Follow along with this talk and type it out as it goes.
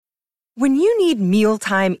When you need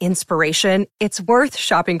mealtime inspiration, it's worth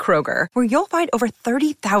shopping Kroger, where you'll find over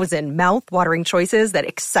 30,000 mouth-watering choices that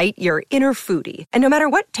excite your inner foodie. And no matter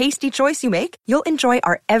what tasty choice you make, you'll enjoy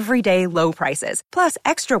our everyday low prices, plus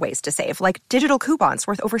extra ways to save, like digital coupons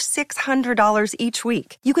worth over $600 each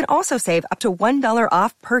week. You can also save up to $1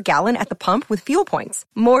 off per gallon at the pump with fuel points.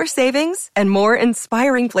 More savings and more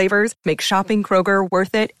inspiring flavors make shopping Kroger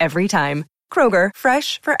worth it every time. Kroger,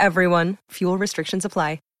 fresh for everyone. Fuel restrictions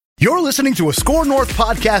apply. You're listening to a Score North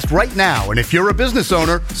podcast right now, and if you're a business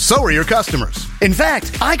owner, so are your customers. In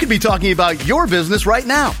fact, I could be talking about your business right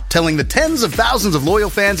now, telling the tens of thousands of loyal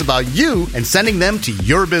fans about you and sending them to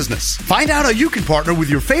your business. Find out how you can partner with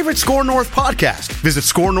your favorite Score North podcast. Visit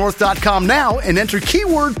scorenorth.com now and enter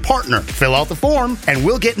keyword partner. Fill out the form, and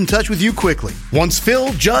we'll get in touch with you quickly. Once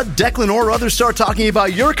Phil, Judd, Declan, or others start talking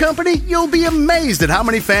about your company, you'll be amazed at how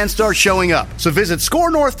many fans start showing up. So visit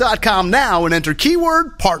scorenorth.com now and enter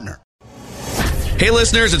keyword partner. Hey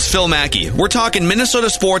listeners, it's Phil Mackey. We're talking Minnesota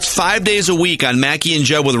sports 5 days a week on Mackey and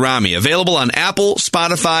Judd with Rami. Available on Apple,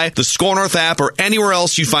 Spotify, the Score North app, or anywhere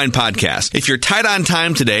else you find podcasts. If you're tight on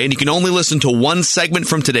time today and you can only listen to one segment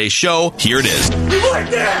from today's show, here it is. You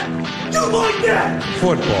like that? You like that?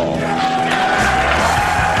 Football.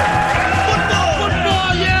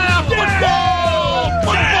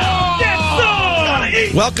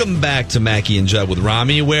 Welcome back to Mackey and Judd with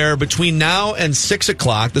Rami, where between now and 6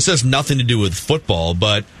 o'clock, this has nothing to do with football,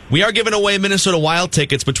 but we are giving away Minnesota Wild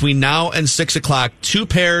tickets between now and 6 o'clock. 2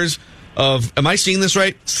 pairs of, am I seeing this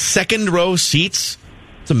right? Second row seats.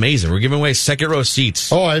 It's amazing. We're giving away second row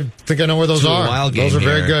seats. Oh, I think I know where those are. Those are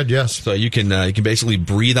very good, yes. So you can basically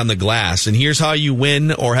breathe on the glass. And here's how you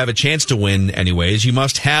win, or have a chance to win anyways. You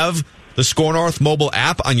must have the Score North mobile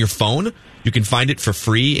app on your phone. You can find it for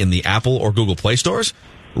free in the Apple or Google Play stores.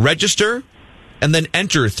 Register, and then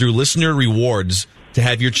enter through listener rewards to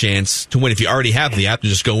have your chance to win. If you already have the app,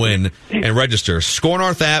 just go in and register. Score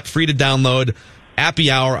North app, free to download. Happy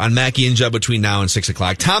hour on Mackey and Judd between now and 6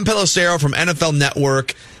 o'clock. Tom Pelissero from NFL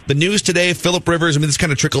Network. The news today, Phillip Rivers. I mean, this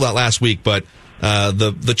kind of trickled out last week, but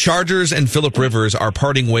the Chargers and Phillip Rivers are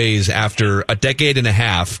parting ways after a decade and a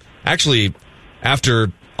half. Actually,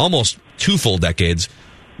 after almost 2 full decades.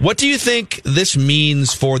 What do you think this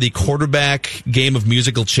means for the quarterback game of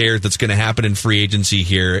musical chairs that's going to happen in free agency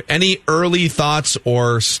here? Any early thoughts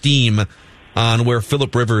or steam on where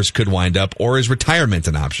Phillip Rivers could wind up, or is retirement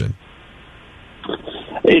an option?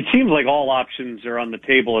 It seems like all options are on the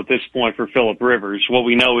table at this point for Phillip Rivers. What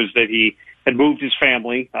we know is that he had moved his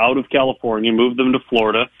family out of California, moved them to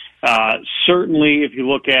Florida. Certainly, if you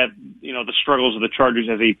look at the struggles of the Chargers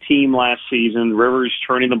as a team last season, Rivers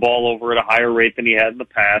turning the ball over at a higher rate than he had in the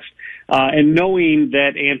past, and knowing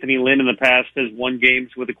that Anthony Lynn in the past has won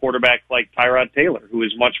games with a quarterback like Tyrod Taylor, who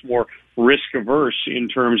is much more risk averse in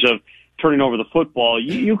terms of turning over the football,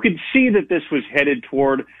 you could see that this was headed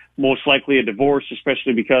toward most likely a divorce,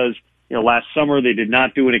 especially because last summer they did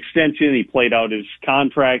not do an extension. He played out his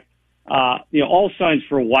contract. All signs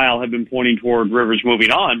for a while have been pointing toward Rivers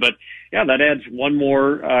moving on, but that adds one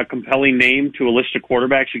more compelling name to a list of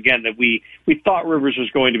quarterbacks, again, that we thought Rivers was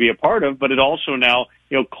going to be a part of, but it also now,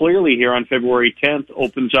 clearly here on February 10th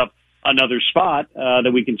opens up another spot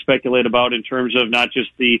that we can speculate about in terms of not just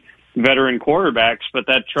the veteran quarterbacks, but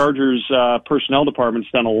that Chargers personnel department's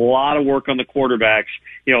done a lot of work on the quarterbacks,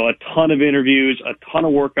 a ton of interviews, a ton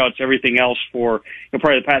of workouts, everything else for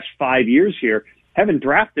probably the past 5 years here. Haven't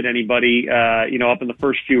drafted anybody, up in the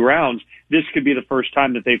first few rounds. This could be the first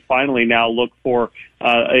time that they finally now look for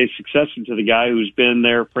a successor to the guy who's been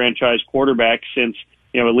their franchise quarterback since,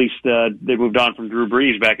 at least they moved on from Drew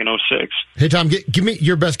Brees back in 2006. Hey, Tom, give me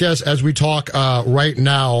your best guess as we talk right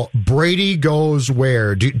now. Brady goes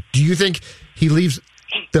where? Do you think he leaves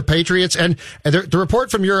the Patriots? And the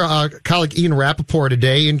report from your colleague Ian Rappaport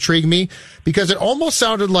today intrigued me because it almost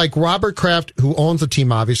sounded like Robert Kraft, who owns the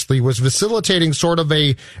team obviously, was facilitating sort of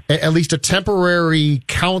at least a temporary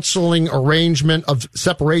counseling arrangement of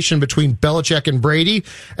separation between Belichick and Brady,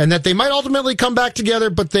 and that they might ultimately come back together,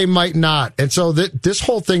 but they might not. And so this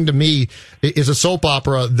whole thing to me is a soap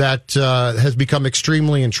opera that has become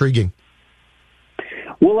extremely intriguing.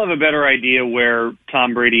 We'll have a better idea where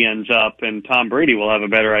Tom Brady ends up, and Tom Brady will have a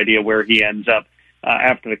better idea where he ends up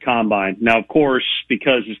after the Combine. Now, of course,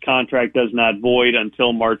 because his contract does not void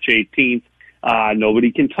until March 18th,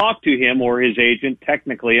 nobody can talk to him or his agent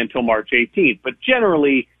technically until March 18th. But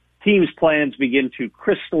generally, teams' plans begin to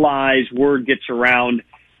crystallize. Word gets around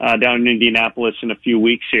down in Indianapolis in a few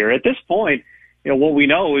weeks here. At this point, what we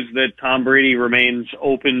know is that Tom Brady remains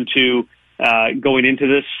open to going into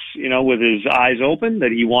this, with his eyes open,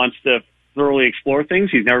 that he wants to thoroughly explore things.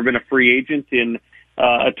 He's never been a free agent in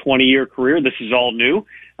a 20-year career. This is all new.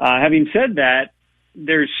 Having said that,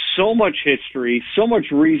 there's so much history, so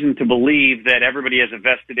much reason to believe that everybody has a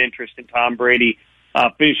vested interest in Tom Brady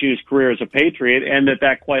finishing his career as a Patriot, and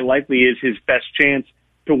that quite likely is his best chance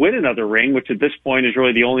to win another ring, which at this point is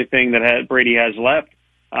really the only thing that Brady has left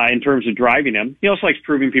in terms of driving him. He also likes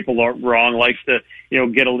proving people wrong, likes to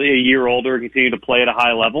get a year older and continue to play at a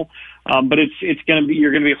high level. But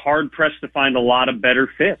you're going to be hard pressed to find a lot of better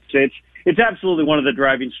fits. It's absolutely one of the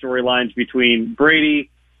driving storylines between Brady,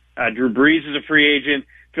 Drew Brees is a free agent,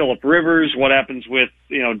 Phillip Rivers, what happens with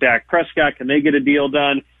Dak Prescott? Can they get a deal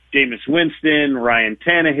done? Jameis Winston, Ryan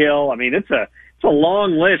Tannehill. I mean, it's a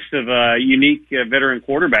long list of unique veteran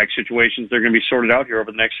quarterback situations that are going to be sorted out here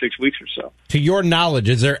over the next 6 weeks or so. To your knowledge,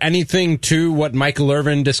 is there anything to what Michael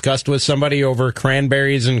Irvin discussed with somebody over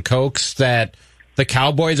cranberries and Cokes that the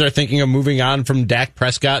Cowboys are thinking of moving on from Dak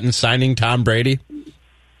Prescott and signing Tom Brady?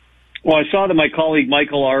 Well, I saw that my colleague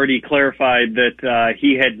Michael already clarified that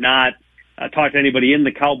he had not talked to anybody in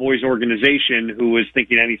the Cowboys organization who was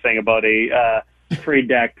thinking anything about a trade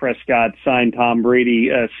Dak Prescott, sign Tom Brady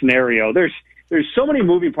scenario. There's so many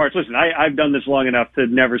moving parts. Listen, I've done this long enough to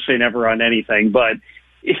never say never on anything, but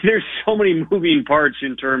there's so many moving parts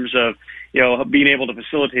in terms of being able to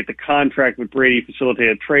facilitate the contract with Brady, facilitate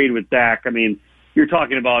a trade with Dak. I mean, you're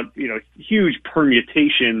talking about huge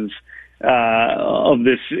permutations of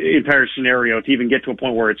this entire scenario to even get to a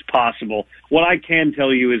point where it's possible. What I can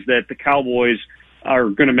tell you is that the Cowboys are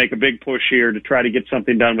going to make a big push here to try to get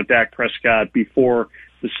something done with Dak Prescott before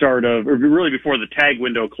the start of, or really before the tag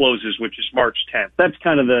window closes, which is March 10th. That's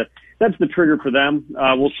kind of that's the trigger for them.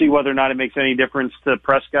 We'll see whether or not it makes any difference to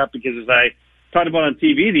Prescott, because as I talked about on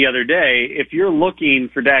TV the other day, if you're looking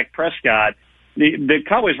for Dak Prescott, the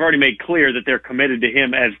Cowboys have already made clear that they're committed to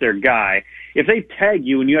him as their guy. If they tag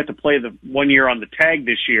you and you have to play the 1 year on the tag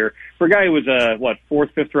this year, for a guy who was a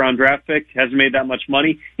fourth, fifth round draft pick, hasn't made that much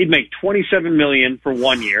money, he'd make $27 million for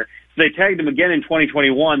 1 year. If they tagged him again in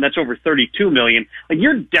 2021, that's over $32 million. Like,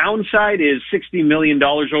 your downside is $60 million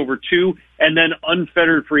over 2, and then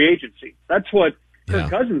unfettered free agency. That's what Kirk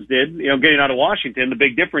Cousins did, getting out of Washington. The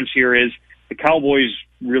big difference here is the Cowboys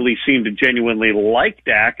really seem to genuinely like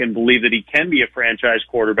Dak and believe that he can be a franchise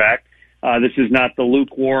quarterback. This is not the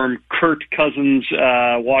lukewarm Kirk Cousins,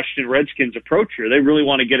 Washington Redskins approach here. They really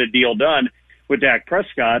want to get a deal done with Dak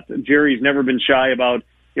Prescott. Jerry's never been shy about,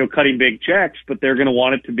 cutting big checks, but they're going to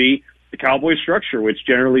want it to be the Cowboys structure, which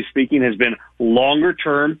generally speaking has been longer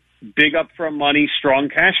term, big upfront money, strong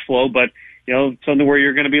cash flow, but, something where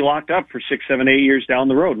you're going to be locked up for 6, 7, 8 years down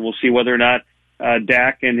the road. And we'll see whether or not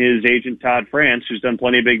Dak and his agent Todd France, who's done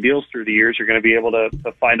plenty of big deals through the years, are going to be able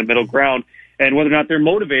to find a middle ground, and whether or not they're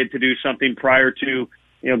motivated to do something prior to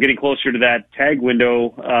getting closer to that tag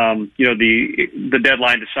window. The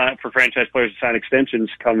deadline to sign for franchise players to sign extensions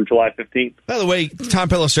come July 15th. By the way, Tom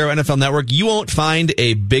Pelissero, NFL Network, you won't find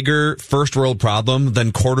a bigger first world problem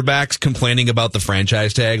than quarterbacks complaining about the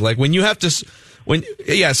franchise tag. Like, when you have to.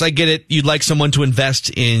 Yes, I get it. You'd like someone to invest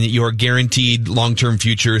in your guaranteed long-term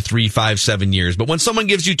future 3, 5, 7 years. But when someone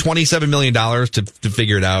gives you $27 million to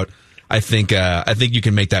figure it out, I think you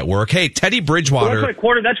can make that work. Hey, Teddy Bridgewater.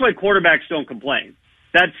 Well, that's why quarterbacks don't complain.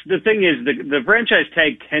 That's the thing is the franchise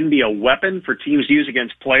tag can be a weapon for teams to use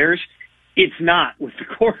against players. It's not with the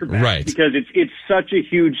quarterback, right? Because it's such a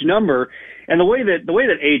huge number. And the way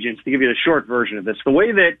that agents, to give you the short version of this, the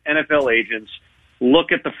way that NFL agents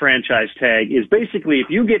look at the franchise tag is basically if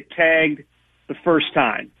you get tagged the first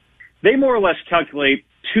time, they more or less calculate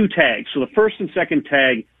 2 tags. So the first and second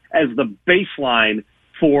tag as the baseline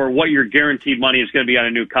for what your guaranteed money is going to be on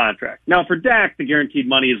a new contract. Now, for Dak, the guaranteed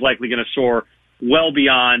money is likely going to soar well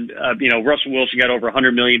beyond, Russell Wilson got over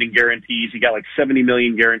 $100 million in guarantees. He got like $70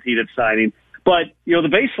 million guaranteed at signing. But, the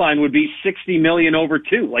baseline would be $60 million over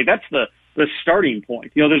 2. Like, that's the starting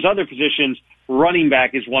point. There's other positions. Running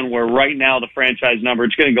back is one where right now the franchise number,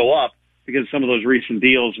 it's going to go up because of some of those recent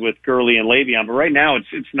deals with Gurley and Le'Veon. But right now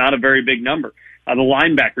it's not a very big number. The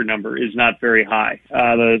linebacker number is not very high.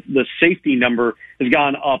 The safety number has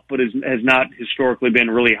gone up, but has not historically been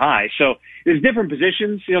really high. So there's different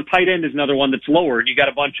positions. Tight end is another one that's lower. And you got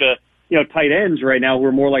a bunch of, tight ends right now who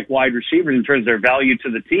are more like wide receivers in terms of their value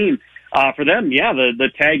to the team. For them, the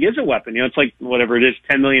tag is a weapon. It's like whatever it is,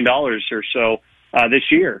 $10 million or so this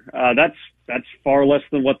year. That's far less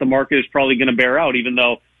than what the market is probably going to bear out, even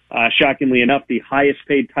though, shockingly enough, the highest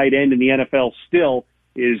paid tight end in the NFL still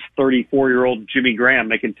is 34-year-old Jimmy Graham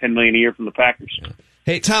making $10 million a year from the Packers.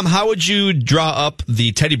 Hey, Tom, how would you draw up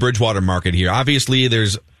the Teddy Bridgewater market here? Obviously,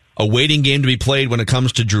 there's a waiting game to be played when it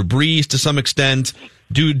comes to Drew Brees to some extent.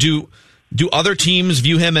 Do Do other teams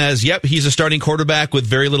view him as, yep, he's a starting quarterback with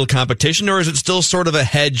very little competition, or is it still sort of a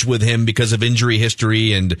hedge with him because of injury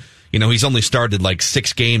history and, he's only started like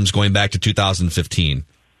 6 games going back to 2015?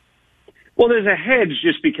 Well, there's a hedge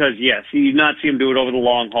just because, yes, you not see him do it over the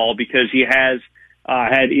long haul because he has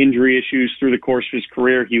had injury issues through the course of his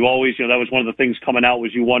career. He always, that was one of the things coming out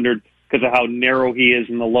was you wondered because of how narrow he is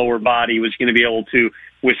in the lower body, was going to be able to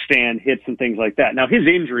withstand hits and things like that. Now, his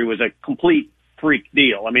injury was a complete freak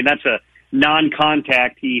deal. I mean, that's a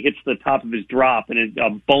non-contact. He hits the top of his drop and a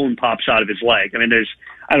bone pops out of his leg. I mean,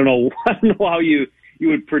 I don't know how you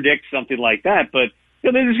would predict something like that, but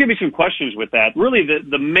there's going to be some questions with that. Really,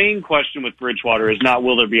 the main question with Bridgewater is not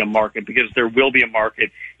will there be a market, because there will be a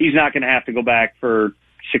market. He's not going to have to go back for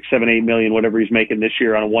 $6, $7, $8 million, whatever he's making this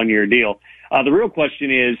year on a 1-year deal. The real question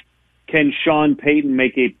is, can Sean Payton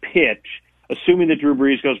make a pitch, assuming that Drew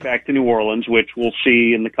Brees goes back to New Orleans, which we'll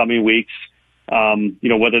see in the coming weeks,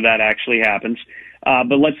 whether that actually happens.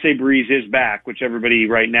 But let's say Brees is back, which everybody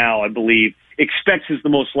right now, I believe, expects is the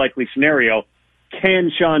most likely scenario.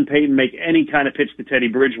 Can Sean Payton make any kind of pitch to Teddy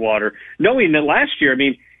Bridgewater, knowing that last year, I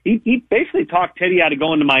mean, he basically talked Teddy out of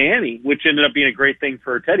going to Miami, which ended up being a great thing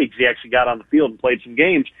for Teddy because he actually got on the field and played some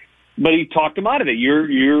games. But he talked him out of it. You're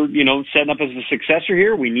setting up as a successor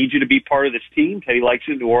here. We need you to be part of this team. Teddy likes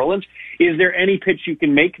it in New Orleans. Is there any pitch you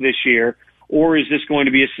can make this year, or is this going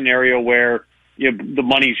to be a scenario where the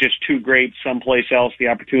money's just too great someplace else, the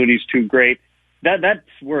opportunity's too great? That's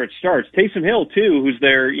where it starts. Taysom Hill, too, who's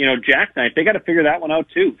their, jackknife, they got to figure that one out,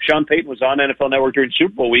 too. Sean Payton was on NFL Network during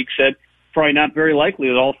Super Bowl week, said probably not very likely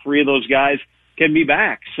that all 3 of those guys can be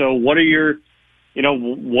back. So what are your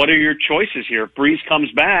choices here? If Brees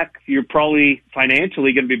comes back, you're probably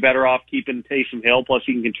financially going to be better off keeping Taysom Hill, plus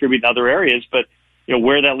he can contribute in other areas. But,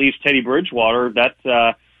 where that leaves Teddy Bridgewater, that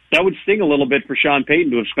would sting a little bit for Sean Payton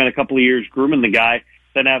to have spent a couple of years grooming the guy,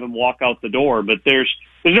 then have him walk out the door. But there's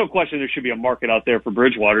no question there should be a market out there for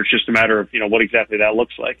Bridgewater. It's just a matter of, what exactly that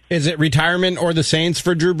looks like. Is it retirement or the Saints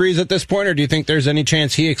for Drew Brees at this point, or do you think there's any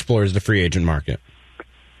chance he explores the free agent market?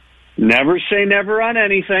 Never say never on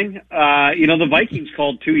anything. The Vikings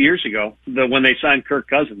called 2 years ago when they signed Kirk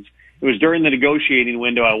Cousins. It was during the negotiating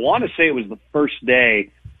window. I want to say it was the first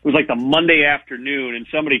day. It was like the Monday afternoon, and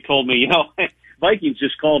somebody told me, Vikings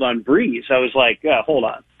just called on Brees. I was like, hold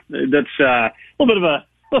on. That's a little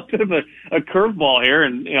bit of a curveball here,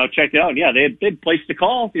 and check it out. Yeah, they'd placed a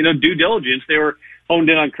call. Due diligence. They were honed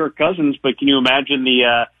in on Kirk Cousins, but can you imagine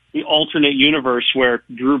the alternate universe where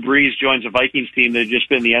Drew Brees joins a Vikings team that had just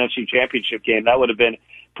been in the NFC Championship game? That would have been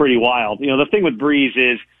pretty wild. The thing with Brees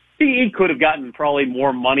is he could have gotten probably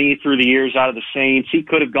more money through the years out of the Saints. He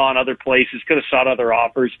could have gone other places, could have sought other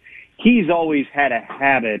offers. He's always had a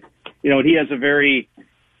habit. He has a very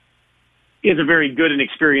good and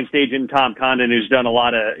experienced agent, Tom Condon, who's done a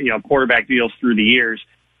lot of quarterback deals through the years.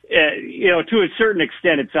 To a certain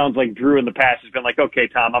extent, it sounds like Drew in the past has been like, okay,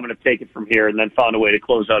 Tom, I'm going to take it from here, and then found a way to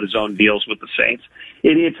close out his own deals with the Saints.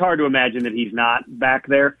 It's hard to imagine that he's not back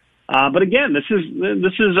there. But again, this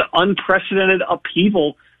is unprecedented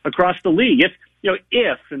upheaval across the league.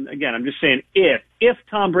 If and again, I'm just saying if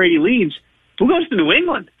Tom Brady leaves, who goes to New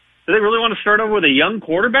England? Do they really want to start over with a young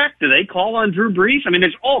quarterback? Do they call on Drew Brees? I mean,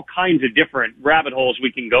 there's all kinds of different rabbit holes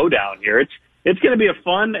we can go down here. It's going to be a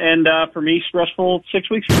fun and, for me, stressful 6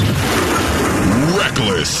 weeks.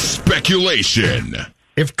 Reckless speculation.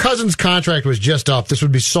 If Cousins' contract was just up, this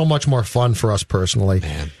would be so much more fun for us personally.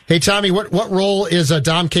 Man. Hey, Tommy, what role is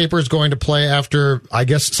Dom Capers going to play after, I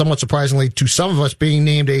guess, somewhat surprisingly to some of us, being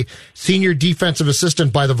named a senior defensive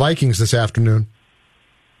assistant by the Vikings this afternoon?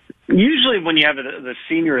 Usually when you have the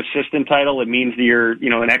senior assistant title, it means that you're,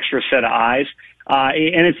 an extra set of eyes.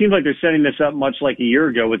 And it seems like they're setting this up much like a year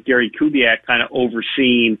ago with Gary Kubiak kind of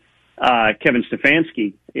overseeing Kevin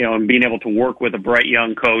Stefanski, and being able to work with a bright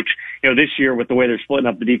young coach. This year with the way they're splitting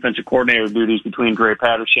up the defensive coordinator duties between Dre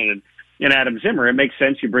Patterson and Adam Zimmer, it makes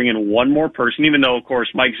sense you bring in one more person, even though, of course,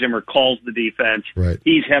 Mike Zimmer calls the defense. Right.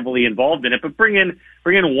 He's heavily involved in it, but bring in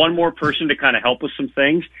one more person to kind of help with some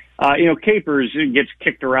things. Capers gets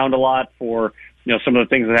kicked around a lot for, some of the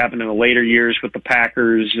things that happened in the later years with the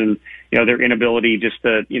Packers and, their inability just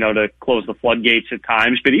to close the floodgates at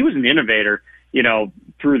times. But he was an innovator,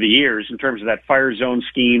 through the years in terms of that fire zone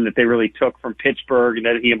scheme that they really took from Pittsburgh and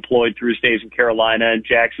that he employed through his days in Carolina and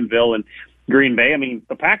Jacksonville and Green Bay. I mean,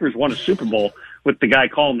 the Packers won a Super Bowl with the guy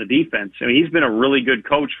calling the defense. I mean, he's been a really good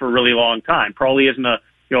coach for a really long time. Probably isn't a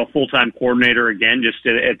full-time coordinator again, just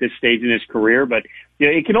at this stage in his career, but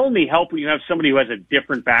it can only help when you have somebody who has a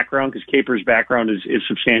different background, because Capers' background is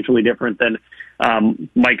substantially different than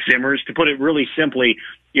Mike Zimmer's. To put it really simply,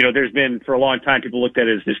 there's been, for a long time, people looked at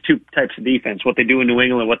it as there's two types of defense, what they do in New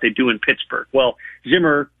England, what they do in Pittsburgh. Well,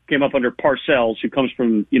 Zimmer came up under Parcells, who comes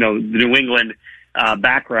from, the New England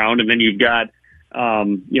background, and then you've got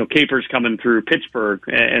Capers coming through Pittsburgh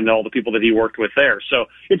and all the people that he worked with there. So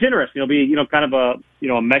it's interesting. It'll be, kind of a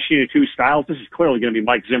meshing of two styles. This is clearly going to be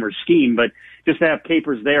Mike Zimmer's scheme, but just to have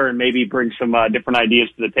Capers there and maybe bring some different ideas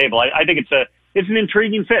to the table. I think it's an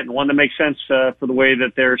intriguing fit and one that makes sense for the way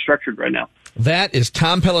that they're structured right now. That is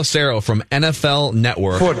Tom Pelissero from NFL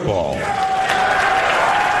Network. Football.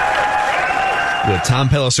 With Tom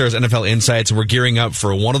Pelissero's NFL Insights, we're gearing up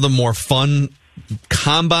for one of the more fun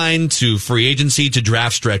combine to free agency to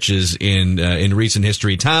draft stretches in recent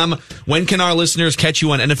history. Tom, when can our listeners catch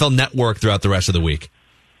you on NFL Network throughout the rest of the week?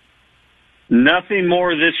 Nothing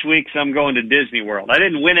more this week, so I'm going to Disney World. I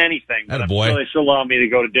didn't win anything, but they still allow me to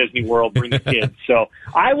go to Disney World, bring the kids. So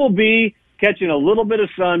I will be catching a little bit of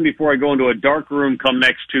sun before I go into a dark room come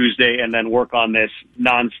next Tuesday and then work on this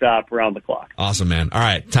nonstop around the clock. Awesome, man. All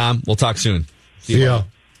right, Tom, we'll talk soon. See ya.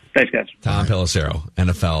 Thanks, guys. Tom Pelissero,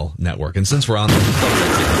 NFL Network. And since we're on the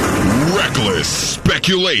subject, reckless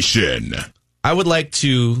speculation, I would like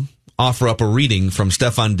to offer up a reading from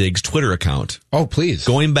Stefan Diggs' Twitter account. Oh, please.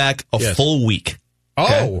 Going back a full week.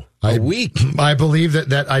 Oh, a week. I believe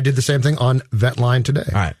that I did the same thing on Vetline today.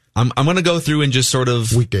 All right. I'm going to go through and just sort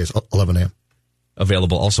of... Weekdays, 11 a.m.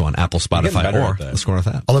 Available also on Apple, Spotify, or the Score North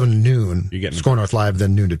app. 11 noon, Score North Live,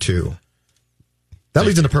 then noon to 2. That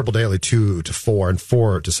leads into Purple Daily 2 to 4, and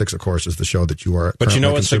 4 to 6, of course, is the show that you are. But you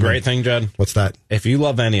know what's consuming. The great thing, Judd? What's that? If you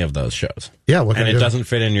love any of those shows, what and it doesn't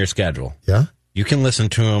fit in your schedule, you can listen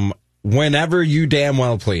to them whenever you damn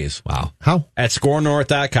well please. Wow. How? At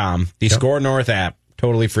ScoreNorth.com, the Score North app,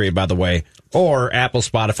 totally free, by the way, or Apple,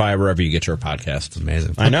 Spotify, wherever you get your podcasts.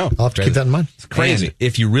 Amazing. I know. I'll have to keep that in mind. It's crazy. And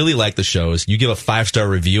if you really like the shows, you give a 5-star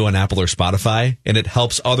review on Apple or Spotify, and it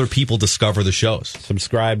helps other people discover the shows.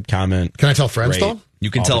 Subscribe, comment. Can I tell friends, though?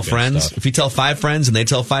 You can tell friends. Stuff. If you tell 5 friends and they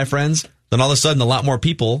tell 5 friends, then all of a sudden a lot more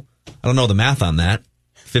people, I don't know the math on that,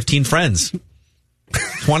 15 friends.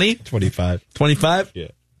 20? 25. 25? Yeah.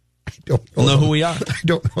 We'll know who we are. I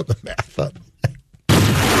don't know the math on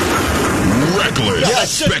reckless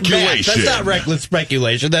speculation. That's not reckless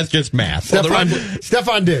speculation. That's just math.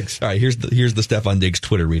 Stefan Diggs. All right, here's the Stefan Diggs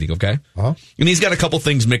Twitter reading, okay? Uh-huh. And he's got a couple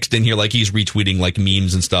things mixed in here, like he's retweeting like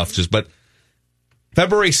memes and stuff. But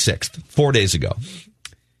February 6th, 4 days ago,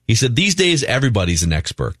 he said, "These days everybody's an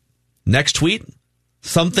expert." Next tweet,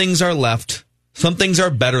 some things are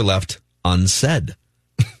better left unsaid.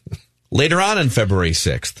 Later on February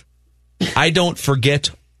 6th, "I don't forget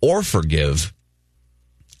or forgive."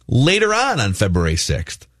 Later on February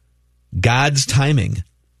 6th, "God's timing."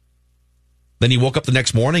 Then he woke up the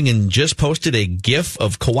next morning and just posted a GIF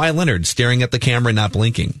of Kawhi Leonard staring at the camera and not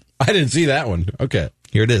blinking. I didn't see that one. Okay.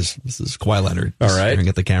 Here it is. This is Kawhi Leonard. All right. Staring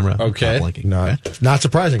at the camera. Okay. Not blinking. Not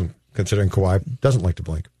surprising, considering Kawhi doesn't like to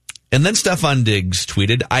blink. And then Stefan Diggs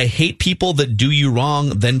tweeted, "I hate people that do you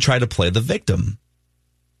wrong, then try to play the victim.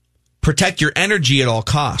 Protect your energy at all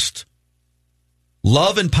cost.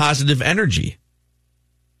 Love and positive energy."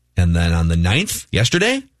 And then on the 9th,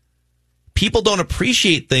 yesterday, "People don't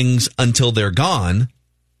appreciate things until they're gone."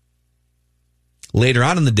 Later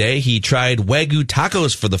on in the day, he tried Wagyu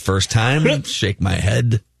tacos for the first time. Shake my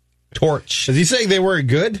head. Torch. Is he saying they weren't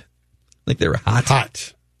good? I think they were hot.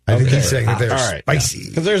 Hot. I think he's saying that they're spicy.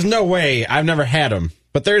 Because there's no way, I've never had them,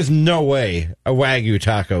 but there's no way a Wagyu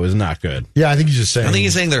taco is not good. Yeah, I think he's just saying. I think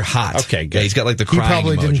he's saying they're hot. Okay, good. Yeah, he's got like the crying He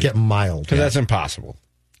probably emoji. didn't get mild. Because that's impossible.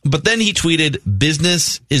 But then he tweeted,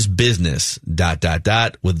 "Business is business, ...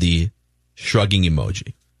 with the shrugging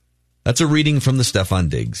emoji. That's a reading from the Stefan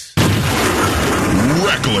Diggs.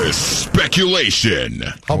 Reckless speculation.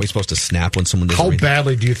 Are we supposed to snap when someone does How a reading?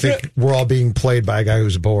 badly do you think we're all being played by a guy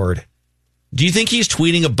who's bored? Do you think he's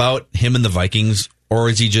tweeting about him and the Vikings, or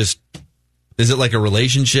is it like a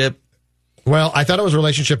relationship? Well, I thought it was a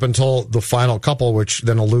relationship until the final couple, which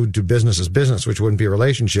then allude to business as business, which wouldn't be a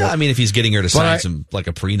relationship. Yeah, I mean, if he's getting her to sign some, like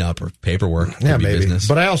a prenup or paperwork, yeah, could be maybe. business.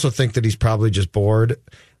 But I also think that he's probably just bored.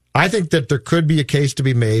 I think that there could be a case to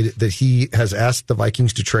be made that he has asked the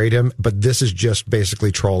Vikings to trade him, but this is just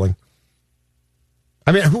basically trolling.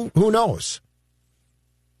 I mean, who knows?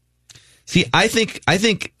 See, I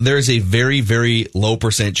think there's a very, very low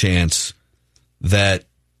 % chance that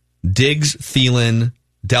Diggs, Thielen,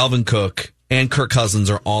 Dalvin Cook, and Kirk Cousins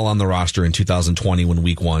are all on the roster in 2020 when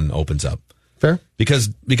Week 1 opens up. Fair. Because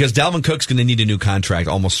Dalvin Cook's going to need a new contract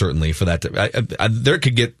almost certainly for that.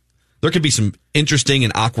 there could be some interesting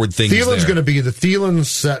and awkward things. Thielen's going to be Thielen's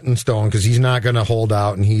set in stone because he's not going to hold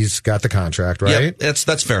out and he's got the contract, right? Yeah,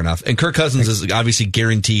 that's fair enough. And Kirk Cousins is obviously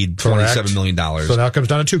guaranteed $27 million. So now it comes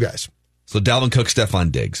down to 2 guys. So Dalvin Cook,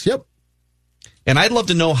 Stephon Diggs. Yep. And I'd love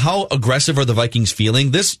to know how aggressive are the Vikings feeling.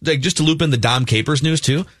 This, just to loop in the Dom Capers news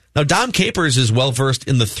too. Now, Dom Capers is well versed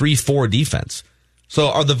in the 3-4 defense.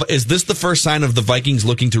 So is this the first sign of the Vikings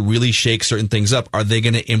looking to really shake certain things up? Are they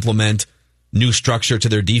going to implement new structure to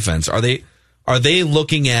their defense? Are they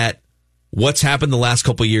looking at what's happened the last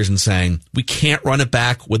couple of years and saying, we can't run it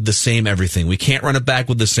back with the same everything. We can't run it back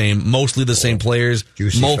with mostly the same players,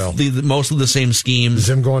 mostly the same schemes. Is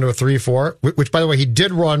him going to a 3-4, which, by the way, he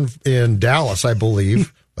did run in Dallas, I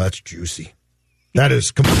believe. That's juicy. That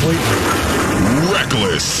is completely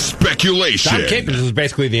reckless speculation. Dom Capers is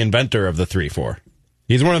basically the inventor of the 3-4.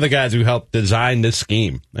 He's one of the guys who helped design this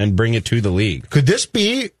scheme and bring it to the league. Could this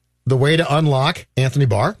be the way to unlock Anthony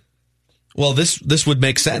Barr? Well, this would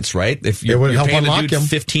make sense, right? If you're help paying a dude him.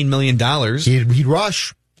 $15 million, he'd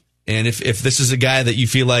rush. And if this is a guy that you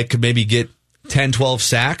feel like could maybe get 10, 12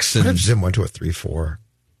 sacks. And what if Zim went to a 3-4?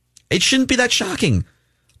 It shouldn't be that shocking.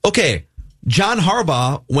 Okay, John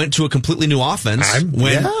Harbaugh went to a completely new offense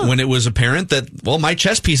when it was apparent that, well, my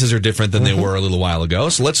chess pieces are different than they were a little while ago.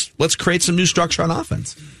 So let's create some new structure on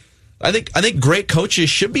offense. I think great coaches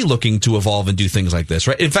should be looking to evolve and do things like this,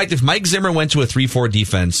 right? In fact, if Mike Zimmer went to a 3-4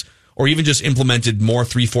 defense or even just implemented more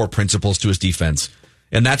 3-4 principles to his defense,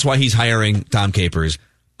 and that's why he's hiring Dom Capers,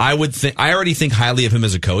 I already think highly of him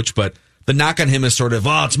as a coach, but the knock on him is sort of,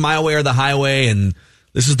 it's my way or the highway, and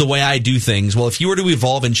this is the way I do things. Well, if he were to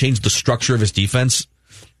evolve and change the structure of his defense,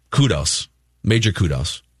 kudos. Major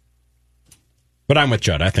kudos. But I'm with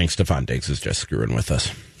Judd. I think Stephon Diggs is just screwing with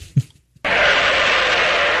us.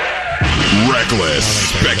 Reckless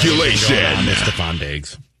speculation. Stephon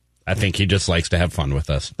Diggs. I think he just likes to have fun with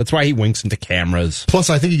us. That's why he winks into cameras. Plus,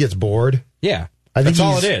 I think he gets bored. Yeah, that's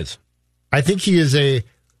all it is. I think he is a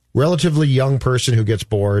relatively young person who gets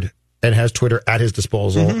bored and has Twitter at his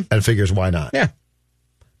disposal and figures, why not? Yeah.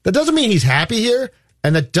 That doesn't mean he's happy here,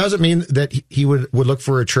 and that doesn't mean that he would look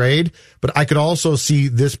for a trade, but I could also see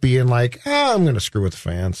this being like, I'm going to screw with the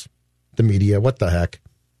fans, the media, what the heck.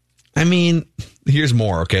 I mean, here's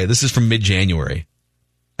more, okay? This is from mid-January.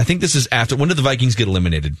 I think this is after, when did the Vikings get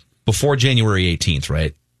eliminated? Before January 18th,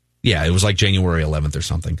 right? Yeah, it was like January 11th or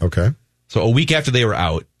something. Okay. So a week after they were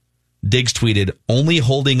out, Diggs tweeted, only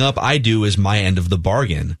holding up I do is my end of the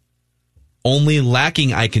bargain. Only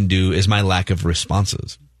lacking I can do is my lack of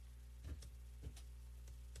responses.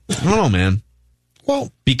 I don't know, man.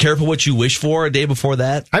 Well, be careful what you wish for a day before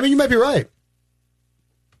that. I mean, you might be right.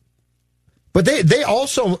 But they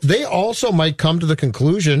also might come to the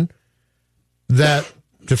conclusion that,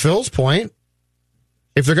 to Phil's point,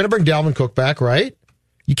 if they're going to bring Dalvin Cook back, right,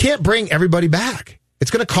 you can't bring everybody back.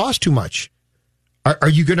 It's going to cost too much. Are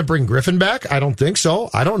you going to bring Griffin back? I don't think so.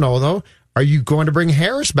 I don't know, though. Are you going to bring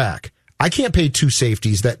Harris back? I can't pay 2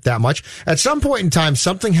 safeties that much. At some point in time,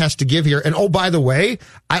 something has to give here. And, oh, by the way,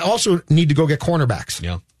 I also need to go get cornerbacks.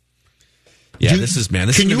 Yeah. Yeah, this is going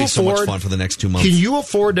to be so much fun for the next 2 months. Can you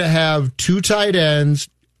afford to have 2 tight ends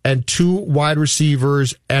and 2 wide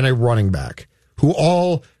receivers and a running back who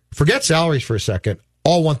all, forget salaries for a second,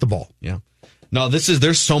 all want the ball? Yeah. No,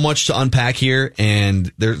 there's so much to unpack here,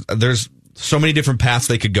 and there's so many different paths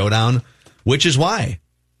they could go down, which is why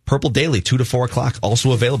Purple Daily, 2 to 4 o'clock,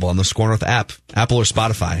 also available on the Score North app, Apple or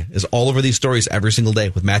Spotify, is all over these stories every single day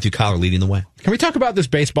with Matthew Collar leading the way. Can we talk about this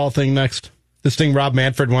baseball thing next? This thing Rob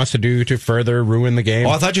Manfred wants to do to further ruin the game?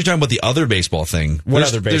 Oh, I thought you were talking about the other baseball thing.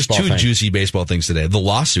 Other baseball thing? There's 2 thing? juicy baseball things today. The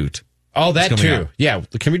lawsuit. Oh, that too. Out. Yeah.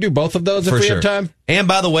 Can we do both of those if we have time? And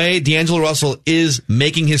by the way, D'Angelo Russell is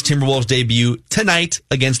making his Timberwolves debut tonight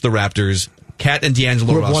against the Raptors. Cat and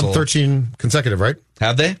D'Angelo Russell. Who have won 13 consecutive, right?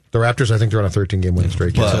 Have they? The Raptors, I think they're on a 13-game winning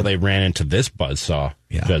streak. So they ran into this buzzsaw.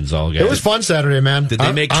 Yeah. It was fun Saturday, man. Did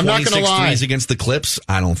they make 26 threes against the Clips?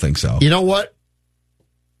 I don't think so. You know what?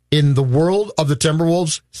 In the world of the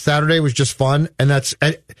Timberwolves, Saturday was just fun, and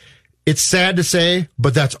it's sad to say,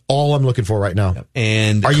 but that's all I'm looking for right now. Yep.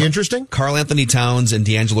 And are you interesting? Karl Anthony Towns and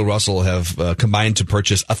D'Angelo Russell have combined to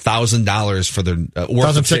purchase $1,000 for their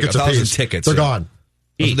worth of tickets. 1,000 tickets. They're gone.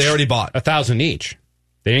 Each. They already bought 1,000 each.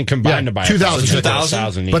 They didn't combine to buy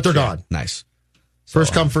 2,000 each, but they're gone. Nice.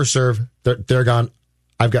 First come, first serve. They're gone.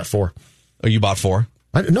 I've got 4. Oh, you bought 4?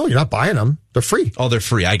 No, you're not buying them. They're free. Oh, they're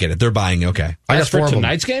free. I get it. They're buying. Okay. I got 4 for of them.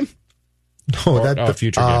 Tonight's game? No,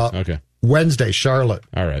 future game. Okay. Wednesday, Charlotte.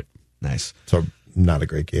 All right. Nice. So not a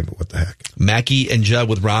great game, but what the heck. Mackie and Judd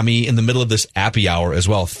with Rami in the middle of this Appy Hour as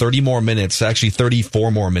well. 30 more minutes, actually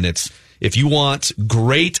 34 more minutes If you want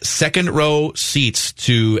great second row seats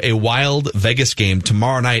to a Wild Vegas game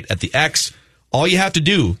tomorrow night at the X, all you have to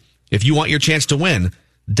do, if you want your chance to win,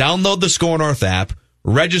 download the SKOR North app,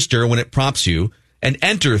 register when it prompts you, and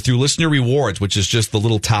enter through Listener Rewards, which is just the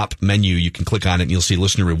little top menu. You can click on it and you'll see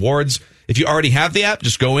Listener Rewards. If you already have the app,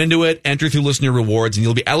 just go into it, enter through Listener Rewards, and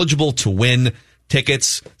you'll be eligible to win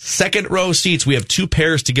tickets. Second row seats, we have 2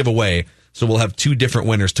 pairs to give away, so we'll have 2 different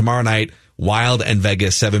winners tomorrow night, Wild and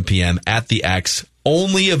Vegas, 7 p.m. at the X.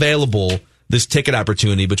 Only available, this ticket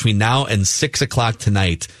opportunity, between now and 6 o'clock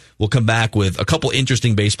tonight. We'll come back with a couple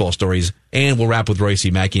interesting baseball stories, and we'll wrap with Royce,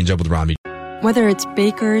 Mackey, and Jeb with Rami. Whether it's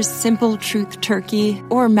Baker's Simple Truth Turkey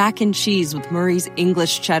or mac and cheese with Murray's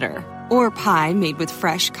English Cheddar or pie made with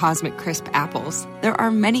fresh Cosmic Crisp apples, there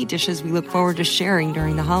are many dishes we look forward to sharing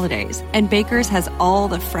during the holidays. And Baker's has all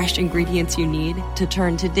the fresh ingredients you need to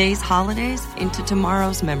turn today's holidays into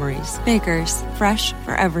tomorrow's memories. Baker's, fresh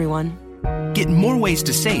for everyone. Get more ways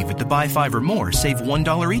to save at the Buy 5 or More Save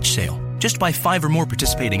 $1 each sale. Just buy 5 or more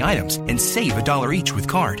participating items and save $1 each with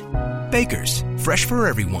card. Baker's, fresh for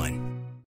everyone.